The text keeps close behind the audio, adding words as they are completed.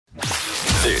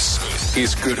This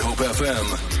is Good Hope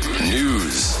FM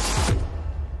News.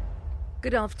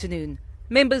 Good afternoon.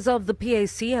 Members of the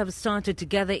PAC have started to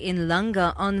gather in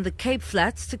Langa on the Cape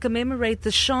Flats to commemorate the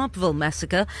Sharpeville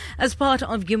massacre as part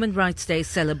of Human Rights Day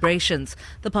celebrations.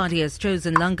 The party has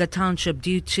chosen Langa Township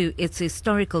due to its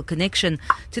historical connection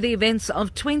to the events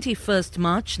of 21st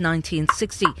March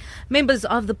 1960. Members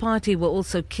of the party were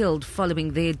also killed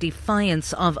following their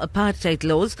defiance of apartheid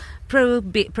laws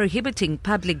prohibiting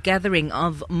public gathering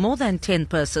of more than 10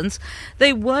 persons.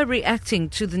 They were reacting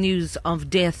to the news of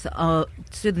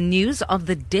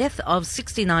the death of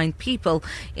 69 people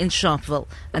in Sharpeville.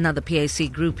 Another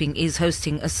PAC grouping is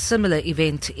hosting a similar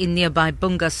event in nearby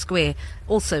Bunga Square,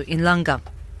 also in Langa.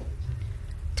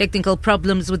 Technical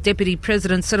problems with Deputy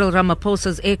President Cyril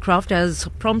Ramaphosa's aircraft has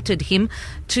prompted him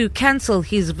to cancel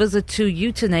his visit to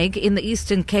Uitenhage in the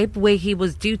Eastern Cape, where he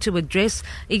was due to address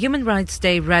a Human Rights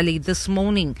Day rally this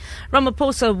morning.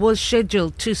 Ramaphosa was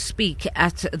scheduled to speak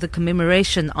at the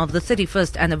commemoration of the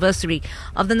 31st anniversary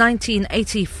of the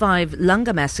 1985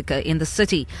 Langa massacre in the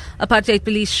city. Apartheid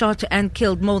police shot and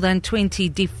killed more than 20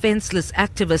 defenseless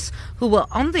activists who were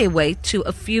on their way to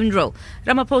a funeral.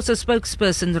 Ramaphosa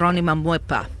spokesperson Ronnie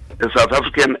Mamwepa. The South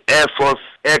African Air Force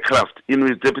aircraft in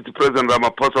which Deputy President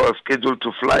Ramaphosa was scheduled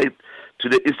to fly to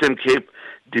the Eastern Cape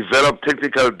developed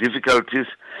technical difficulties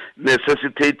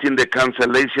necessitating the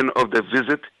cancellation of the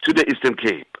visit to the Eastern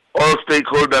Cape. All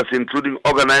stakeholders, including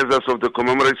organizers of the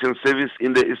commemoration service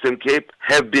in the Eastern Cape,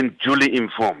 have been duly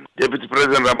informed. Deputy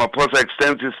President Ramaphosa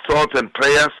extends his thoughts and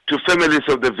prayers to families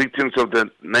of the victims of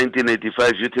the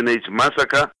 1985 Uitenhage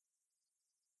massacre.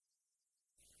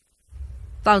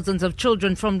 Thousands of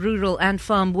children from rural and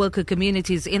farm worker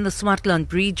communities in the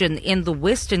Swartland region in the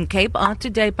Western Cape are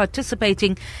today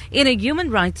participating in a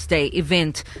Human Rights Day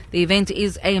event. The event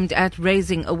is aimed at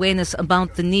raising awareness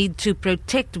about the need to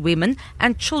protect women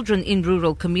and children in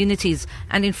rural communities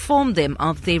and inform them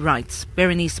of their rights.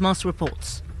 Berenice Moss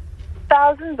reports.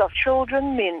 Thousands of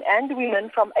children, men and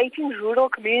women from 18 rural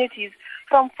communities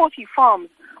from 40 farms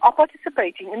are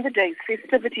participating in the day's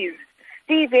festivities.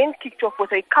 The event kicked off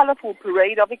with a colourful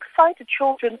parade of excited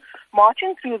children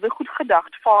marching through the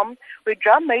Goedgedacht farm, where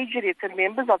drum majorettes and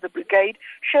members of the brigade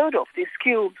showed off their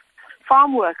skills.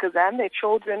 Farm workers and their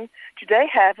children today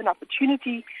have an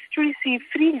opportunity to receive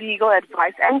free legal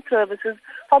advice and services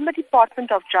from the Department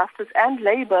of Justice and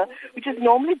Labour, which is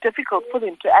normally difficult for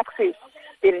them to access.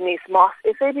 Berenice Moss,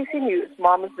 SABC News,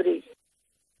 Malmesbury.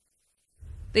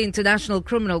 The International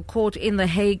Criminal Court in The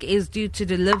Hague is due to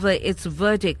deliver its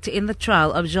verdict in the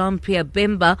trial of Jean-Pierre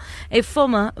Bemba, a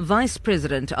former vice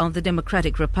president of the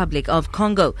Democratic Republic of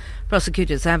Congo.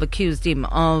 Prosecutors have accused him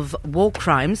of war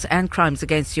crimes and crimes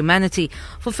against humanity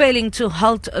for failing to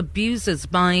halt abuses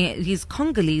by his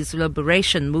Congolese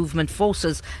liberation movement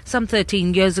forces some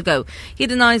 13 years ago. He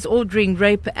denies ordering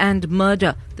rape and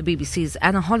murder. The BBC's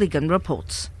Anna Holligan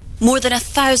reports. More than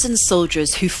 1,000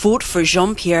 soldiers who fought for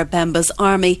Jean-Pierre Bemba's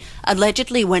army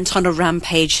allegedly went on a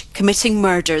rampage, committing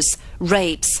murders,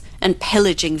 rapes and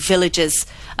pillaging villages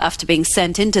after being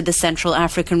sent into the Central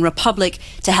African Republic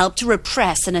to help to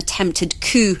repress an attempted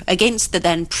coup against the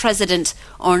then president,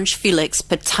 Ange Felix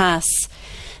Patasse.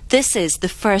 This is the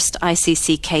first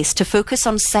ICC case to focus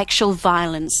on sexual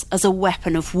violence as a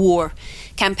weapon of war.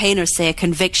 Campaigners say a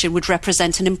conviction would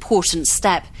represent an important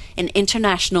step in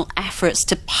international efforts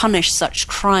to punish such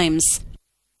crimes.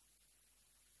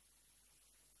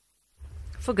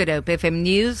 For Good Hope FM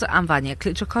News, I'm Vanya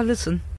Klitschko-Collison.